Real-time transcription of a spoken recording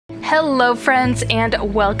Hello friends,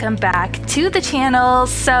 and welcome back to the channel.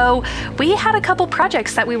 So we had a couple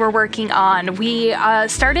projects that we were working on. We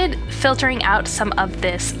started filtering out some of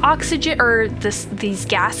this oxygen or these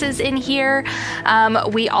gases in here.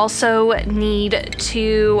 We also need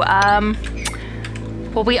to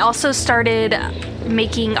we also started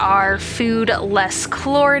making our food less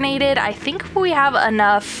chlorinated. I think we have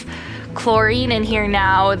enough chlorine in here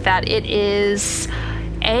now that it is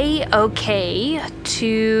okay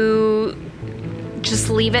to just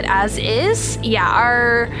leave it as is. Yeah,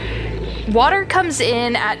 our water comes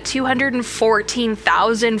in at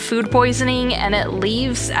 214,000 food poisoning and it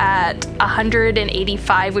leaves at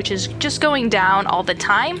 185, which is just going down all the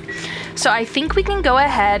time. So I think we can go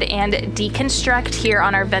ahead and deconstruct here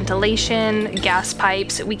on our ventilation gas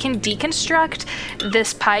pipes. We can deconstruct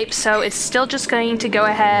this pipe, so it's still just going to go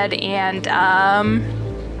ahead and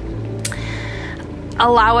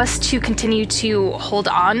allow us to continue to hold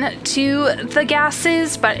on to the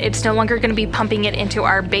gases, but it's no longer going to be pumping it into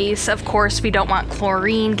our base. Of course, we don't want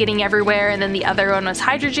chlorine getting everywhere, and then the other one was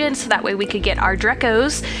hydrogen, so that way we could get our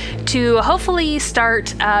Drecos to hopefully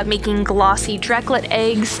start making glossy Dreclet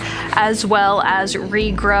eggs, as well as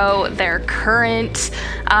regrow their current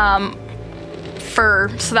fur,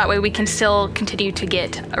 so that way we can still continue to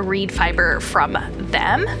get a reed fiber from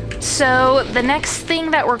them. So the next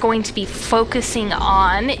thing that we're going to be focusing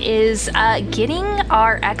on is getting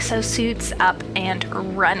our exosuits up and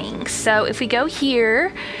running. So if we go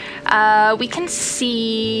here, we can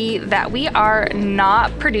see that we are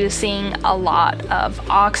not producing a lot of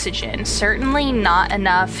oxygen. Certainly not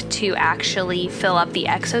enough to actually fill up the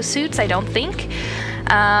exosuits, I don't think.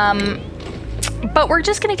 But we're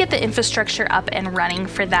just going to get the infrastructure up and running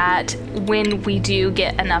for that when we do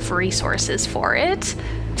get enough resources for it.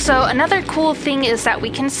 So another cool thing is that we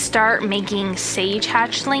can start making sage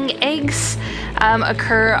hatchling eggs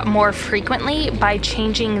occur more frequently by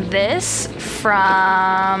changing this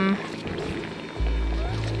from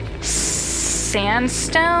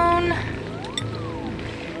sandstone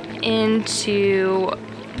into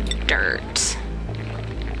dirt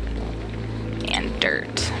and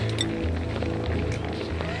dirt.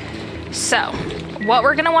 So what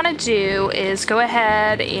we're gonna wanna do is go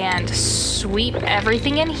ahead and sweep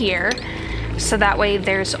everything in here, so that way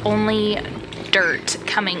there's only dirt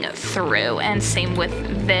coming through. And same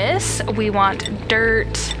with this, we want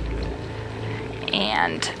dirt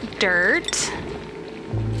and dirt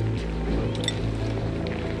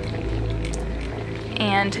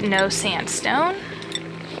and no sandstone.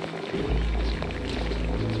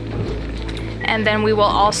 And then we will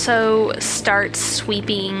also start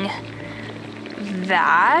sweeping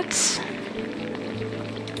that.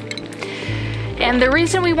 And the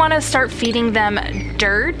reason we want to start feeding them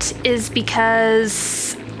dirt is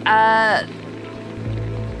because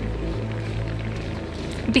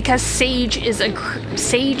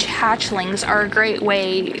sage hatchlings are a great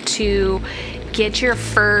way to get your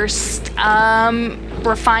first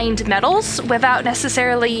refined metals without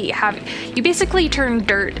necessarily you basically turn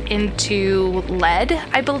dirt into lead,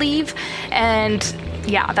 I believe, and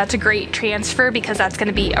yeah, that's a great transfer because that's going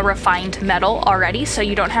to be a refined metal already, so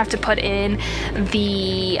you don't have to put in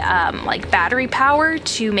the like battery power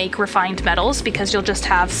to make refined metals, because you'll just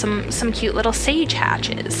have some cute little sage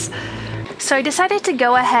hatches. So I decided to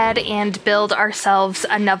go ahead and build ourselves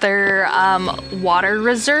another water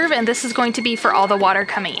reserve, and this is going to be for all the water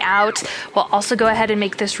coming out. We'll also go ahead and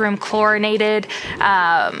make this room chlorinated.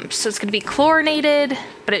 So it's going to be chlorinated,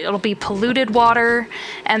 but it'll be polluted water,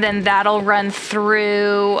 and then that'll run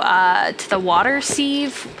through to the water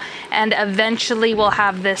sieve, and eventually we'll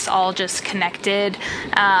have this all just connected.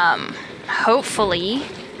 Hopefully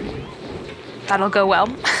that'll go well.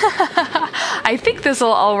 I think this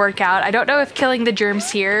will all work out. I don't know if killing the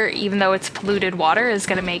germs here, even though it's polluted water, is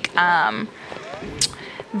going to make that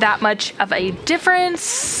much of a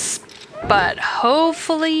difference, but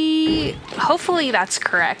hopefully that's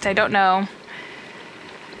correct. I don't know.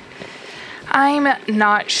 I'm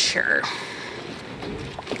not sure,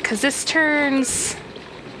 because this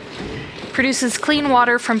produces clean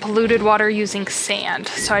water from polluted water using sand.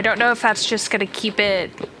 So I don't know if that's just going to keep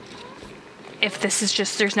it, if this is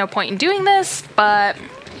just, there's no point in doing this, but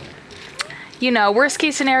you know, worst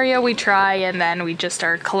case scenario, we try and then we just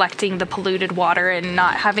are collecting the polluted water and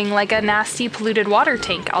not having like a nasty polluted water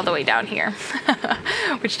tank all the way down here,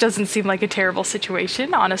 which doesn't seem like a terrible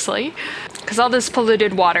situation, honestly, because all this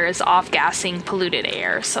polluted water is off-gassing polluted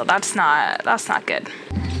air, so that's not good.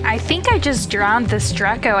 I think I just drowned this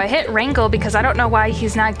Dreco. I hit Wrangle because I don't know why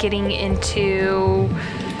he's not getting into...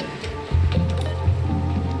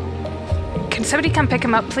 Can somebody come pick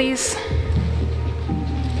him up, please?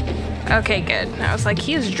 Okay, good. I was like,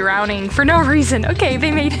 he is drowning for no reason. Okay,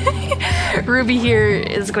 they made Ruby here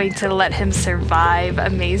is going to let him survive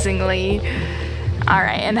amazingly. All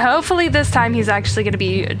right, and hopefully this time he's actually going to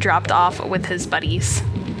be dropped off with his buddies.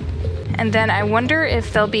 And then I wonder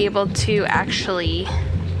if they'll be able to actually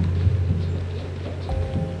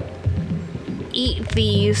eat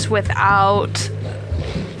these without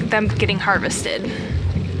them getting harvested.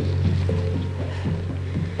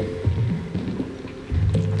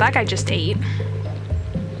 That guy just ate.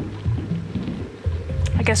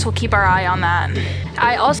 I guess we'll keep our eye on that.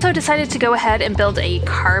 I also decided to go ahead and build a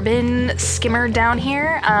carbon skimmer down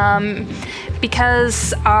here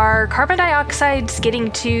because our carbon dioxide's getting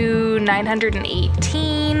to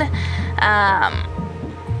 918.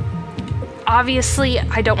 Obviously,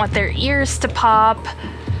 I don't want their ears to pop,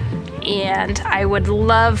 and I would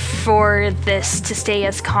love for this to stay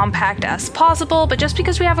as compact as possible, but just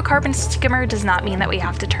because we have a carbon skimmer does not mean that we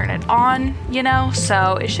have to turn it on, you know?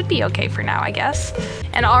 So it should be okay for now, I guess.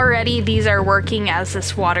 And already these are working as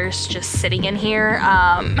this water's just sitting in here.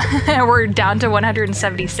 We're down to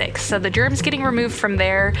 176, so the germs getting removed from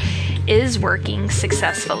there is working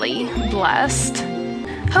successfully. Blessed.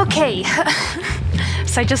 Okay.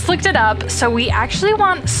 So I just looked it up. So we actually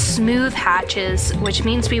want smooth hatches, which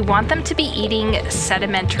means we want them to be eating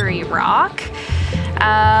sedimentary rock,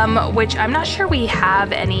 which I'm not sure we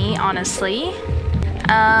have any, honestly.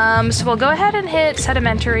 So we'll go ahead and hit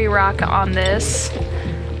sedimentary rock on this.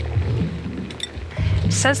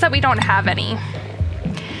 It says that we don't have any.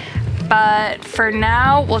 But for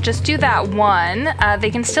now, we'll just do that one.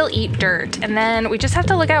 They can still eat dirt, and then we just have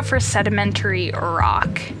to look out for sedimentary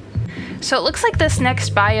rock. So it looks like this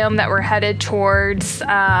next biome that we're headed towards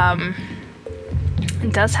does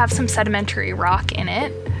have some sedimentary rock in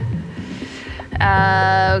it.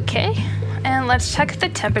 Okay, and let's check the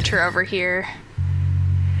temperature over here.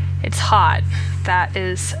 It's hot, that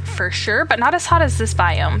is for sure, but not as hot as this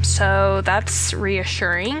biome, so that's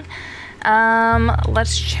reassuring.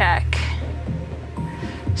 Let's check.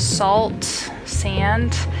 Salt,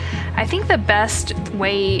 sand. I think the best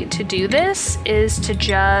way to do this is to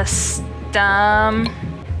just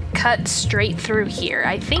cut straight through here,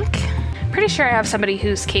 I think. Pretty sure I have somebody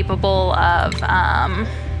who's capable of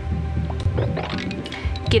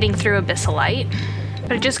getting through abyssalite.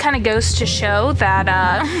 But it just kind of goes to show that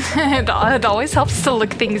it always helps to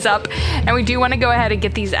look things up. And we do want to go ahead and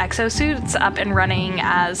get these exosuits up and running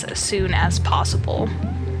as soon as possible.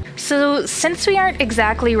 So since we aren't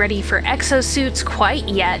exactly ready for exosuits quite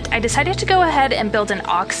yet, I decided to go ahead and build an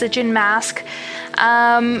oxygen mask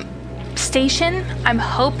station. I'm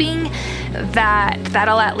hoping that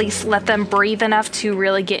that'll at least let them breathe enough to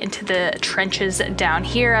really get into the trenches down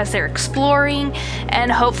here as they're exploring,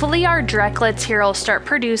 and hopefully our Drecklets here will start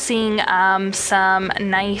producing some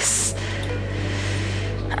nice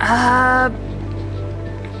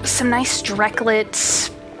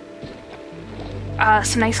Drecklets,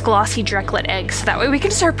 some nice glossy Drecklet eggs, so that way we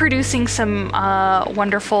can start producing some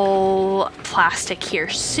wonderful plastic here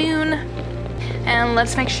soon. And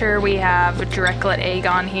let's make sure we have a Drecklet egg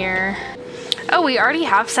on here. Oh, we already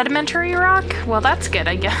have sedimentary rock? Well, that's good,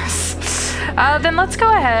 I guess. Then let's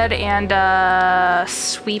go ahead and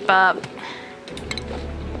sweep up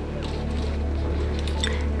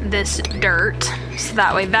this dirt. So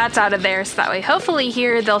that way that's out of there. So that way hopefully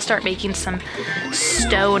here they'll start making some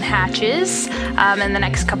stone hatches in the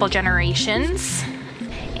next couple generations.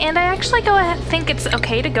 And I actually think it's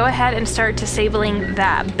okay to go ahead and start disabling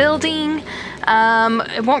that building.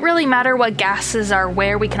 It won't really matter what gases are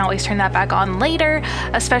where, we can always turn that back on later,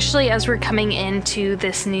 especially as we're coming into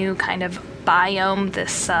this new kind of biome,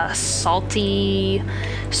 this salty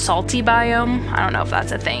biome. I don't know if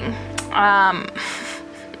that's a thing.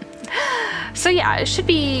 So yeah, it should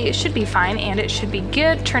be fine, and it should be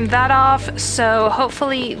good. Turn that off, so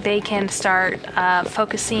hopefully they can start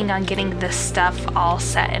focusing on getting this stuff all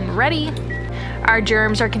set and ready. Our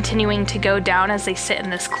germs are continuing to go down as they sit in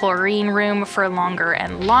this chlorine room for longer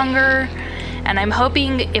and longer. And I'm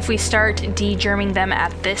hoping if we start de-germing them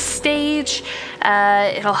at this stage,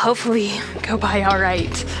 it'll hopefully go by all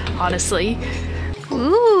right, honestly.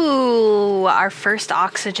 Ooh, our first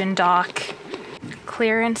oxygen dock.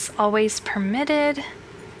 Clearance always permitted.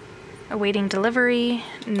 Awaiting delivery,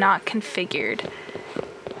 not configured.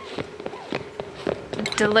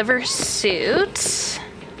 Deliver suit.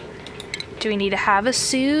 Do we need to have a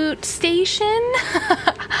suit station?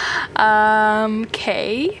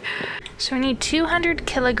 Okay. So we need 200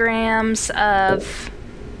 kilograms of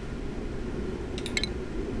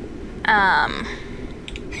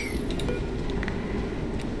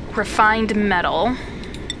refined metal.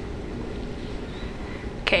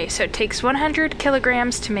 Okay, so it takes 100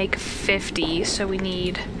 kilograms to make 50, so we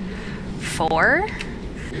need 4.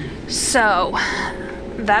 So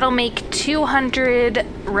that'll make 200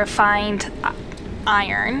 refined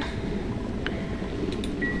iron,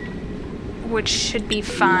 which should be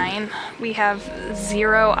fine. We have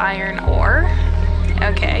 0 iron ore.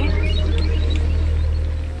 Okay.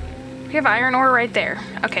 We have iron ore right there.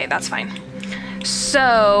 Okay, that's fine.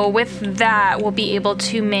 So with that, we'll be able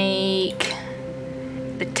to make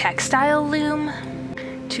the textile loom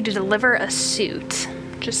to deliver a suit.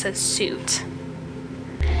 Just says suit.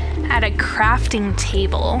 Add a crafting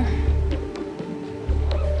table.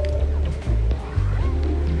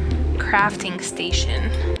 Crafting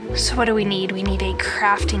station. So what do we need? We need a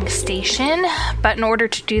crafting station, but in order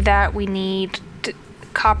to do that, we need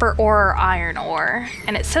copper ore or iron ore.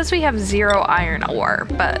 And it says we have 0 iron ore,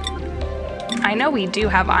 but I know we do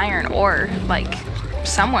have iron ore, like,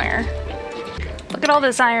 somewhere. Look at all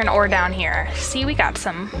this iron ore down here. See, we got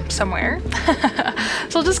some somewhere.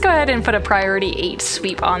 So we'll just go ahead and put a priority 8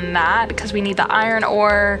 sweep on that because we need the iron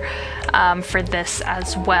ore for this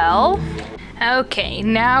as well. Okay,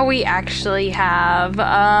 now we actually have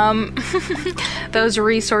those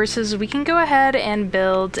resources. We can go ahead and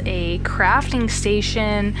build a crafting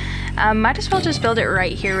station. Might as well just build it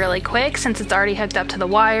right here really quick since it's already hooked up to the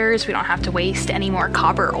wires. We don't have to waste any more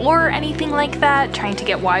copper or anything like that trying to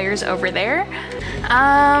get wires over there.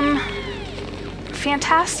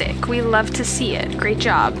 Fantastic. We love to see it. Great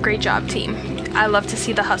job, team. I love to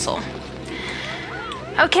see the hustle.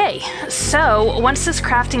 Okay, so once this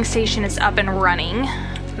crafting station is up and running,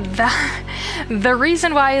 the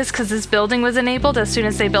reason why is because this building was enabled as soon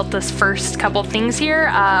as they built this first couple things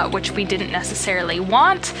here, which we didn't necessarily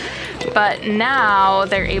want, but now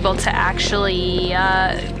they're able to actually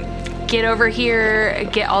get over here,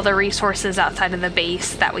 get all the resources outside of the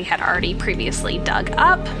base that we had already previously dug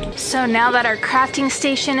up. So now that our crafting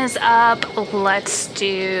station is up, let's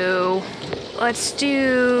do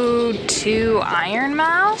 2 iron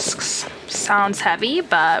masks. Sounds heavy,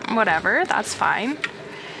 but whatever, that's fine.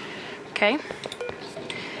 Okay.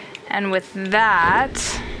 And with that,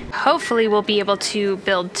 hopefully we'll be able to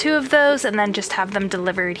build 2 of those and then just have them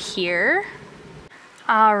delivered here.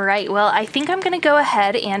 All right, well, I think I'm gonna go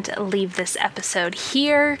ahead and leave this episode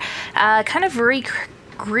here. Kind of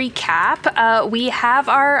recap, we have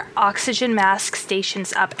our oxygen mask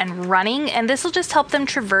stations up and running, and this will just help them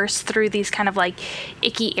traverse through these kind of like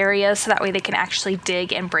icky areas so that way they can actually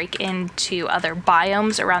dig and break into other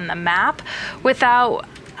biomes around the map without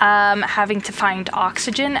having to find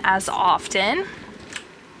oxygen as often.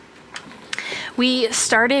 We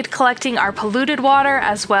started collecting our polluted water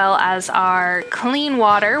as well as our clean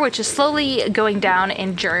water, which is slowly going down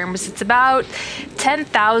in germs. It's about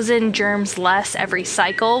 10,000 germs less every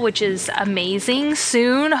cycle, which is amazing.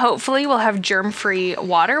 Soon, hopefully, we'll have germ-free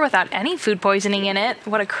water without any food poisoning in it.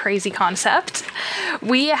 What a crazy concept.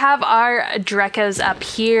 We have our Drecos up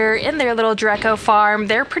here in their little Dreco farm.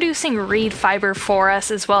 They're producing reed fiber for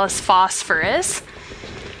us as well as phosphorus.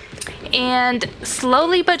 And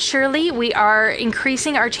slowly but surely, we are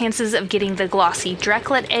increasing our chances of getting the glossy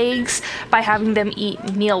Dreklet eggs by having them eat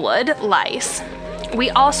mealwood lice. We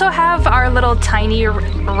also have our little tiny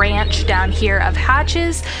ranch down here of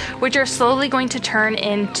hatches, which are slowly going to turn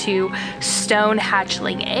into stone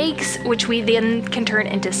hatchling eggs, which we then can turn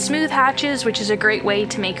into smooth hatches, which is a great way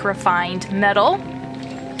to make refined metal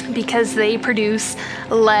because they produce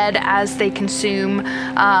lead as they consume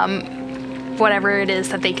whatever it is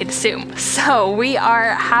that they consume. So we are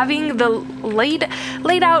having laid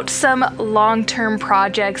out some long-term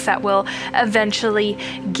projects that will eventually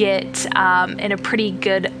get in a pretty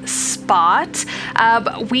good spot.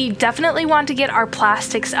 We definitely want to get our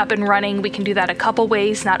plastics up and running. We can do that a couple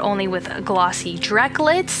ways, not only with glossy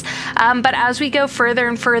Dreklets, but as we go further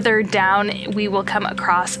and further down, we will come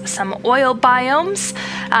across some oil biomes,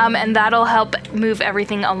 and that'll help move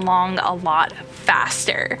everything along a lot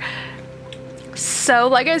faster. So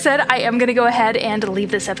like I said, I am going to go ahead and leave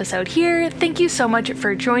this episode here. Thank you so much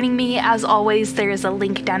for joining me. As always, there is a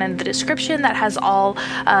link down in the description that has all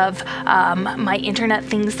of my internet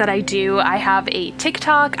things that I do. I have a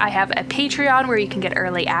TikTok, I have a Patreon where you can get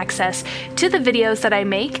early access to the videos that I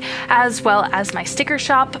make, as well as my sticker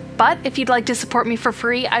shop. But if you'd like to support me for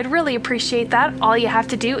free, I'd really appreciate that. All you have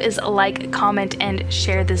to do is like, comment, and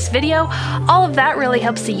share this video. All of that really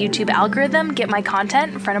helps the YouTube algorithm get my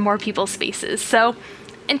content in front of more people's faces. So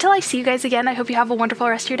until I see you guys again, I hope you have a wonderful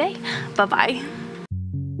rest of your day. Bye-bye.